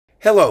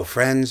Hello,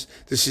 friends.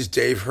 This is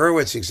Dave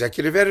Hurwitz,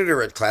 executive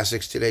editor at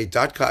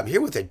ClassicsToday.com, here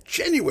with a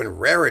genuine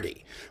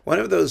rarity, one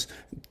of those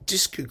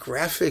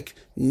discographic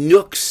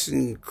nooks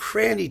and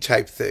cranny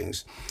type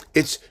things.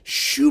 It's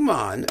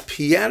Schumann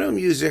piano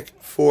music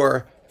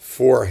for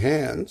four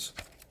hands.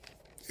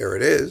 There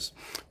it is,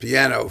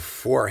 piano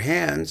four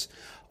hands,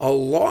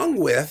 along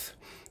with,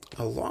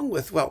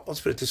 well, let's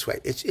put it this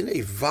way. It's in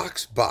a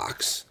Vox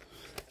box.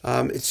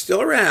 It's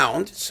still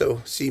around,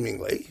 so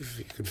seemingly, if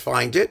you can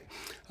find it.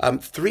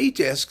 3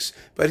 discs,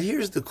 but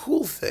here's the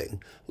cool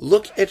thing.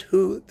 Look at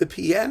who the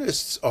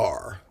pianists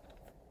are.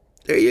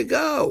 There you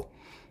go.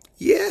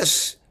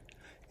 Yes,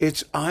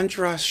 it's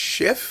András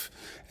Schiff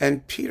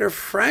and Peter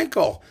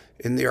Frankl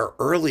in their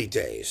early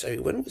days. I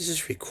mean, when was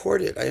this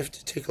recorded? I have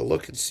to take a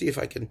look and see if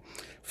I can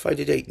find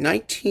a date.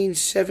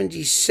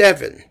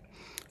 1977,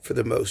 for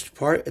the most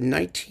part, and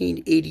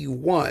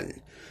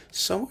 1981,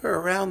 somewhere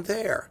around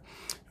there.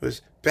 It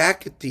was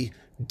back at the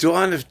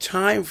dawn of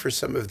time for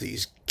some of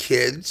these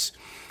kids.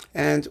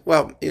 And,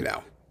 well, you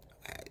know,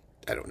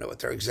 I don't know what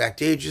their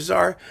exact ages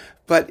are,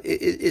 but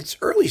it's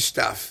early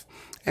stuff.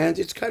 And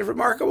it's kind of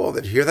remarkable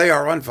that here they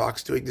are on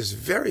Vox doing this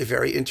very,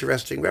 very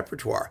interesting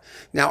repertoire.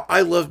 Now,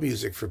 I love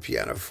music for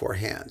piano four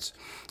hands.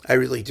 I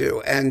really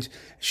do. And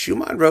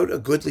Schumann wrote a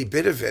goodly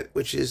bit of it,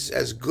 which is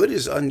as good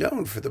as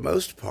unknown for the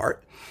most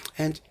part.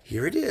 And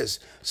here it is.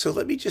 So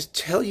let me just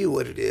tell you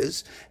what it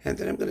is, and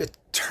then I'm going to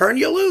turn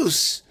you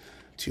loose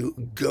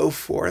to go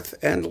forth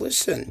and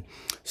listen.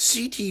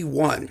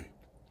 CD1.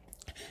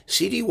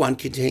 CD1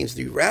 contains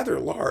the rather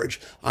large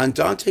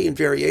Andante and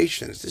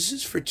Variations. This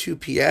is for 2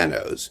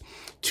 pianos,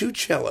 2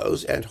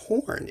 cellos, and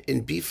horn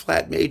in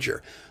B-flat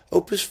major,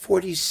 Opus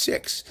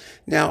 46.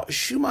 Now,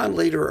 Schumann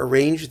later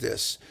arranged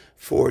this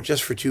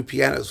just for 2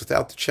 pianos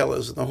without the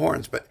cellos and the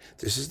horns, but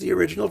this is the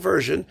original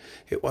version.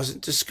 It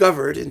wasn't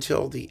discovered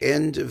until the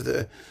end of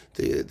the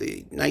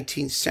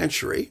 19th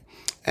century,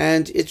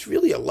 and it's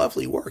really a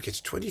lovely work.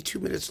 It's 22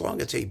 minutes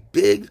long. It's a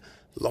big,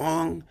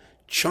 long,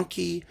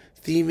 chunky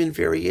theme and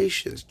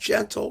variations.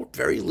 Gentle,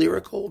 very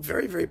lyrical,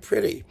 very, very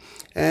pretty.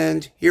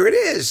 And here it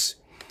is.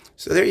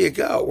 So there you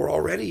go. We're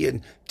already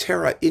in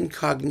terra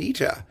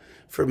incognita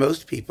for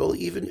most people,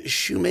 even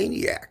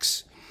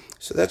Schumaniacs.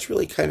 So that's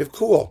really kind of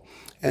cool.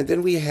 And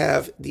then we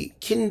have the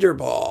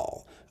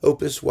Kinderball,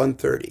 Opus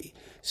 130,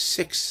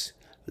 6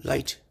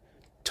 light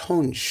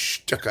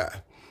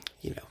Tonstücke,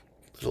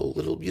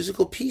 little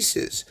musical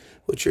pieces,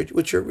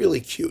 which are really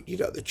cute. You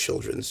know, the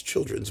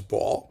children's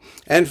ball.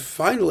 And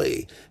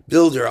finally,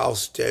 Bilder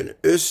aus den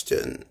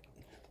Osten,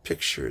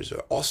 Pictures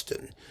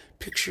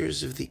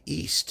of the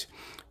East,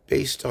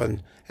 based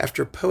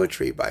after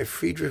poetry by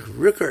Friedrich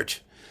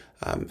Rückert,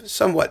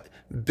 somewhat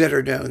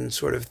better known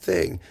sort of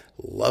thing.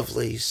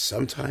 Lovely,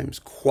 sometimes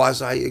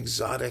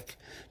quasi-exotic,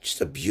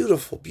 just a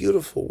beautiful,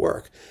 beautiful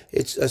work.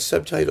 It's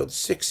subtitled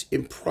 6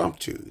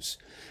 Impromptus.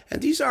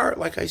 And these are,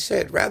 like I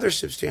said, rather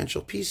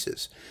substantial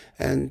pieces,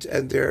 and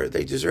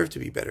they deserve to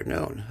be better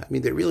known. I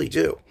mean, they really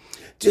do.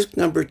 Disc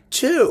number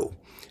 2,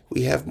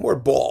 we have more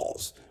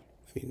balls.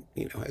 I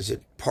mean, as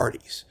at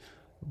parties.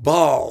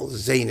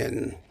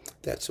 Ballszenen,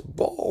 that's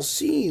ball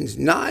scenes,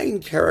 9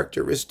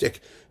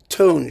 characteristic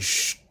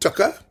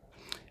Tonstücke,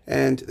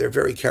 and they're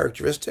very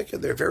characteristic,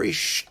 and they're very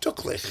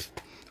Stücklich.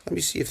 Let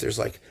me see if there's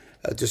like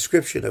a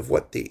description of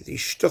what the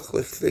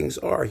Stücklich things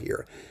are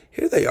here.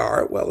 Here they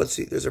are. Well, let's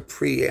see. There's a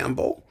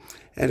preamble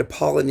and a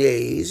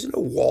polonaise and a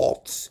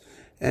waltz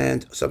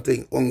and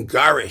something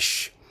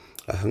Ungarisch,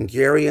 a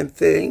Hungarian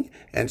thing,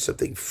 and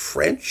something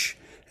French,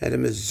 and a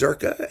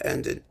mazurka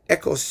and an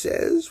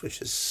écossaise,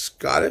 which is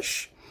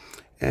Scottish.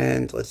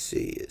 And let's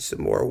see,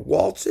 some more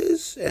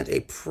waltzes and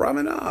a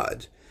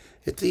promenade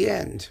at the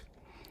end.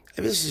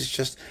 And this is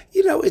just,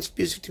 it's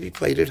music to be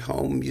played at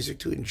home, music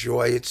to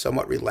enjoy. It's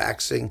somewhat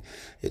relaxing.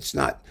 It's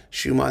not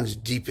Schumann's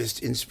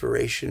deepest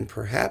inspiration,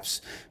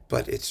 perhaps,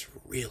 but it's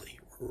really,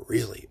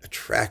 really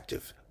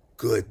attractive,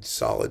 good,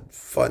 solid,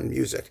 fun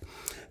music.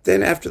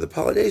 Then after the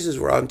polonaises,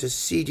 we're on to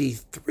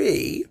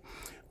CD3,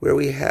 where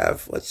we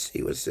have, let's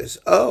see, what's this?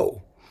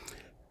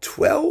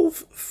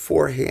 12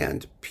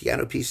 four-hand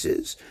piano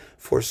pieces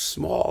for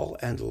small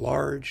and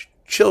large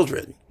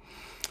children.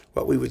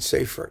 What we would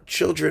say for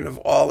children of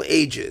all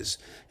ages.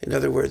 In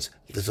other words,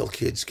 little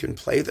kids can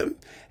play them,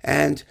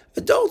 and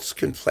adults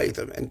can play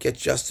them and get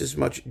just as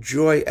much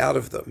joy out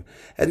of them.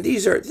 And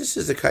this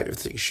is the kind of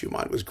thing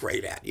Schumann was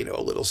great at,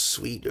 a little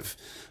suite of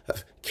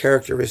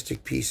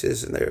characteristic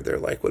pieces. And they're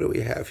like, what do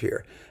we have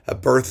here? A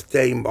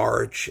birthday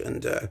march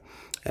and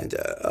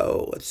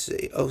let's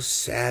see,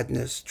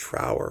 sadness,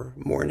 trauer,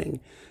 mourning,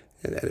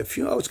 and a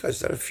funeral.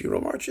 Is that a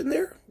funeral march in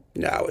there?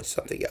 No, it's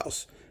something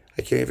else.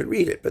 I can't even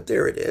read it, but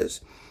there it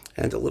is.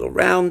 And a little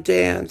round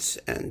dance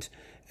and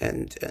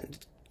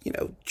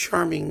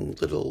charming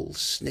little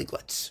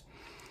sniglets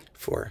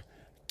for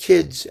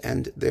kids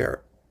and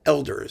their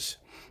elders.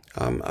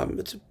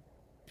 It's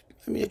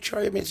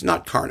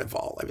not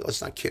Carnival. I mean,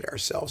 let's not kid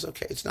ourselves.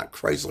 Okay, it's not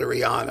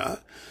Chrysleriana,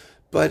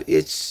 but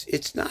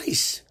it's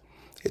nice.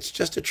 It's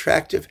just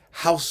attractive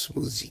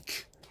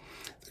Hausmusik,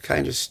 the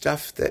kind of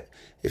stuff that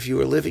if you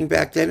were living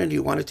back then and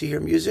you wanted to hear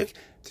music,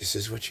 this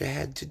is what you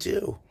had to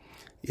do.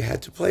 You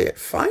had to play it.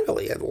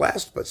 Finally, and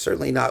last but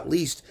certainly not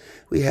least,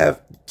 we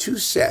have two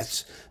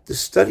sets: the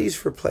studies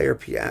for pedal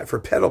piano, for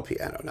pedal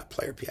piano,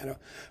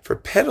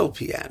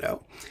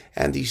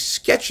 and the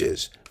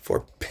sketches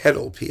for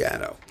pedal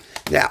piano.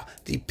 Now,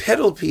 the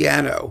pedal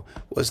piano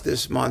was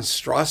this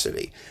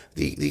monstrosity.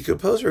 The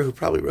composer who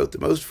probably wrote the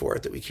most for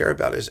it that we care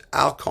about is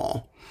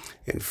Alcan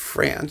in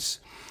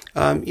France.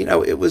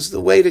 It was the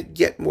way to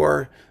get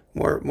more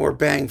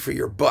bang for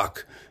your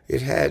buck.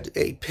 It had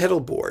a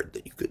pedal board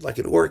that you could, like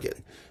an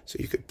organ, so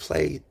you could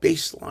play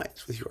bass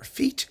lines with your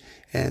feet,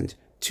 and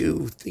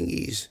two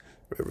thingies,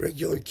 a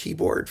regular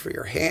keyboard for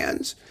your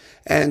hands.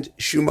 And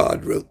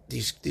Schumann wrote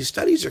these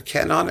studies are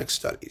canonic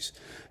studies.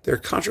 They're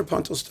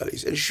contrapuntal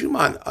studies. And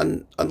Schumann,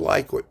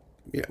 unlike what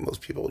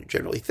most people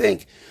generally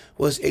think,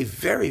 was a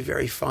very,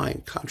 very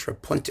fine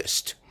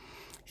contrapuntist.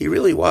 He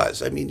really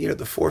was. I mean,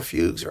 the four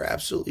fugues are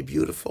absolutely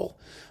beautiful.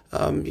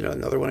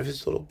 Another one of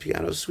his little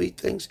piano suite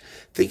things.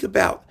 Think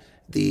about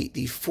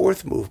the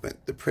fourth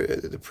movement, the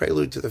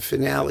prelude to the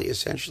finale,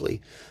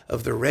 essentially,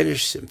 of the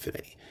Rhenish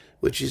Symphony,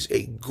 which is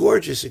a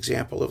gorgeous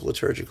example of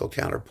liturgical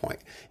counterpoint.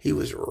 He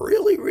was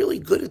really, really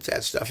good at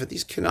that stuff, and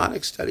these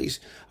canonic studies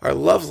are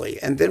lovely.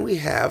 And then we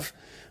have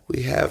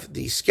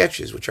the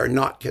sketches, which are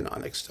not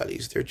canonic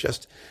studies. They're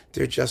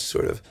just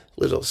sort of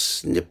little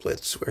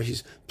snippets where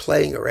he's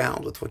playing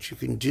around with what you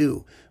can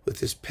do with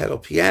this pedal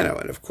piano.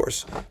 And of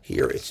course,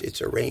 here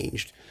it's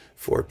arranged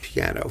for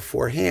piano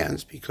four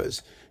hands,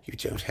 because you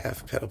don't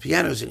have pedal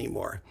pianos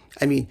anymore.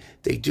 I mean,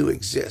 they do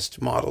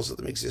exist. Models of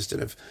them exist.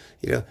 And if,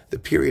 the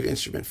period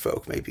instrument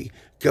folk may be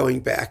going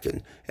back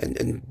and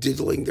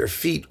diddling their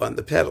feet on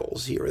the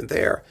pedals here and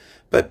there.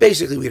 But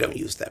basically, we don't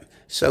use them.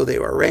 So they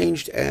were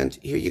arranged, and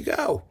here you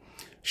go.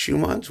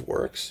 Schumann's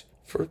works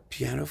for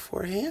piano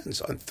four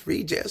hands on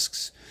 3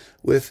 discs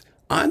with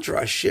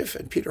András, Schiff,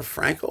 and Peter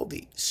Frankl,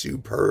 the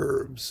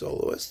superb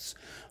soloists,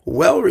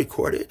 well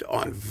recorded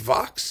on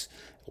Vox,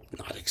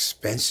 not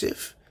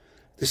expensive.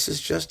 This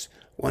is just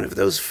one of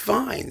those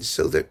finds,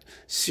 so that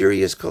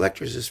serious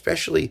collectors,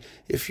 especially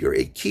if you're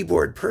a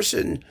keyboard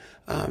person,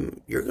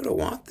 you're going to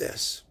want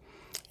this.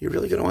 You're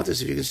really going to want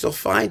this if you can still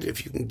find it,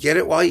 if you can get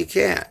it while you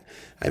can.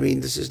 I mean,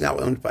 this is now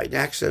owned by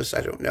Naxos.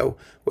 I don't know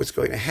what's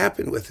going to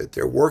happen with it.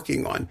 They're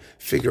working on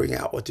figuring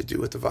out what to do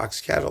with the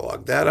Vox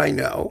catalog. That I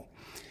know.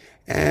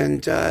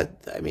 And,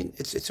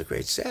 it's a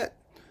great set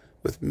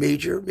with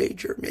major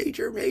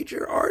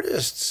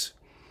artists.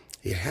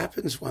 It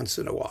happens once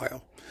in a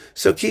while.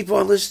 So keep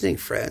on listening,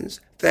 friends.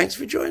 Thanks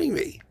for joining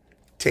me.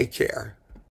 Take care.